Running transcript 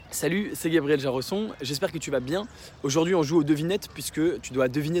Salut, c'est Gabriel Jarosson, j'espère que tu vas bien. Aujourd'hui on joue aux devinettes puisque tu dois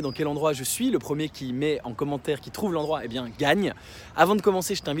deviner dans quel endroit je suis. Le premier qui met en commentaire, qui trouve l'endroit, eh bien gagne. Avant de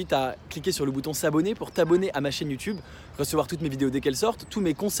commencer, je t'invite à cliquer sur le bouton s'abonner pour t'abonner à ma chaîne YouTube, recevoir toutes mes vidéos dès qu'elles sortent, tous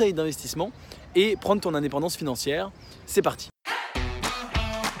mes conseils d'investissement et prendre ton indépendance financière. C'est parti.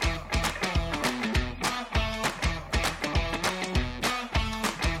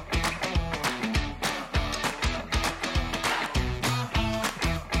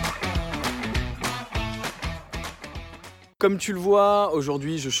 Comme tu le vois,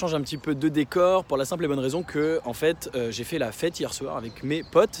 aujourd'hui je change un petit peu de décor pour la simple et bonne raison que en fait j'ai fait la fête hier soir avec mes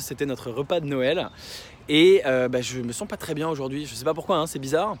potes, c'était notre repas de Noël et je me sens pas très bien aujourd'hui, je sais pas pourquoi, c'est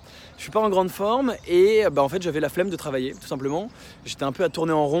bizarre, je suis pas en grande forme et en fait j'avais la flemme de travailler tout simplement, j'étais un peu à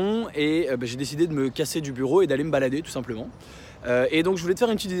tourner en rond et j'ai décidé de me casser du bureau et d'aller me balader tout simplement. Et donc je voulais te faire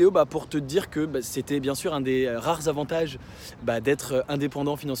une petite vidéo pour te dire que c'était bien sûr un des rares avantages d'être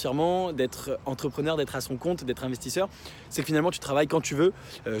indépendant financièrement, d'être entrepreneur, d'être à son compte, d'être investisseur. C'est que finalement tu travailles quand tu veux.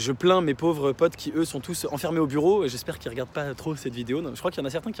 Je plains mes pauvres potes qui eux sont tous enfermés au bureau. J'espère qu'ils ne regardent pas trop cette vidéo. Je crois qu'il y en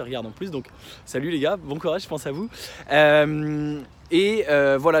a certains qui regardent en plus. Donc salut les gars, bon courage, je pense à vous.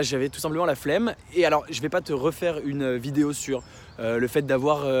 Voilà, j'avais tout simplement la flemme. Et alors je ne vais pas te refaire une vidéo sur le fait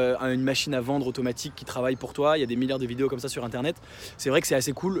d'avoir une machine à vendre automatique qui travaille pour toi. Il y a des milliards de vidéos comme ça sur internet. C'est vrai que c'est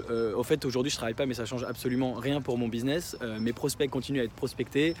assez cool. Au fait aujourd'hui je travaille pas mais ça change absolument rien pour mon business. Mes prospects continuent à être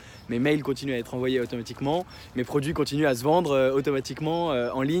prospectés, mes mails continuent à être envoyés automatiquement, mes produits continuent à se vendre automatiquement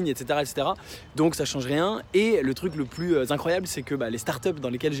en ligne, etc. Donc ça change rien. Et le truc le plus incroyable c'est que les startups dans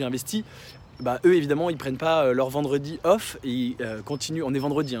lesquelles j'ai investi, eux évidemment ils prennent pas leur vendredi off et ils continuent. On est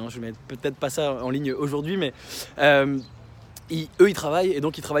vendredi, je mets peut-être pas ça en ligne aujourd'hui mais eux ils travaillent et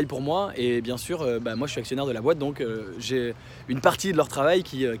donc ils travaillent pour moi et bien sûr moi je suis actionnaire de la boîte donc j'ai une partie de leur travail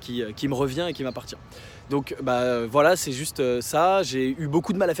qui me revient et qui m'appartient. Donc voilà, c'est juste ça. J'ai eu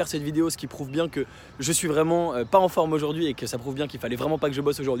beaucoup de mal à faire cette vidéo, ce qui prouve bien que je suis vraiment pas en forme aujourd'hui et que ça prouve bien qu'il fallait vraiment pas que je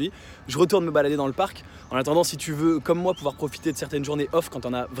bosse aujourd'hui. Je retourne me balader dans le parc. En attendant, si tu veux, comme moi, pouvoir profiter de certaines journées off quand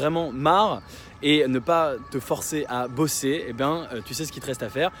on a vraiment marre et ne pas te forcer à bosser, tu sais ce qu'il te reste à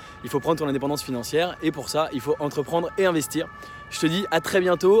faire. Il faut prendre ton indépendance financière et pour ça, il faut entreprendre et investir. Je te dis à très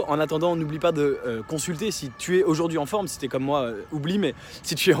bientôt. En attendant, n'oublie pas de consulter si tu es aujourd'hui en forme. Si tu es comme moi, oublie, mais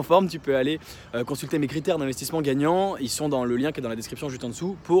si tu es en forme, tu peux aller consulter mes critères d'investissement gagnants. Ils sont dans le lien qui est dans la description juste en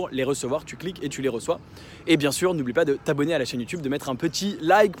dessous pour les recevoir. Tu cliques et tu les reçois. Et bien sûr, n'oublie pas de t'abonner à la chaîne YouTube, de mettre un petit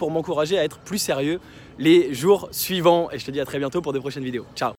like pour m'encourager à être plus sérieux les jours suivants. Et je te dis à très bientôt pour de prochaines vidéos. Ciao!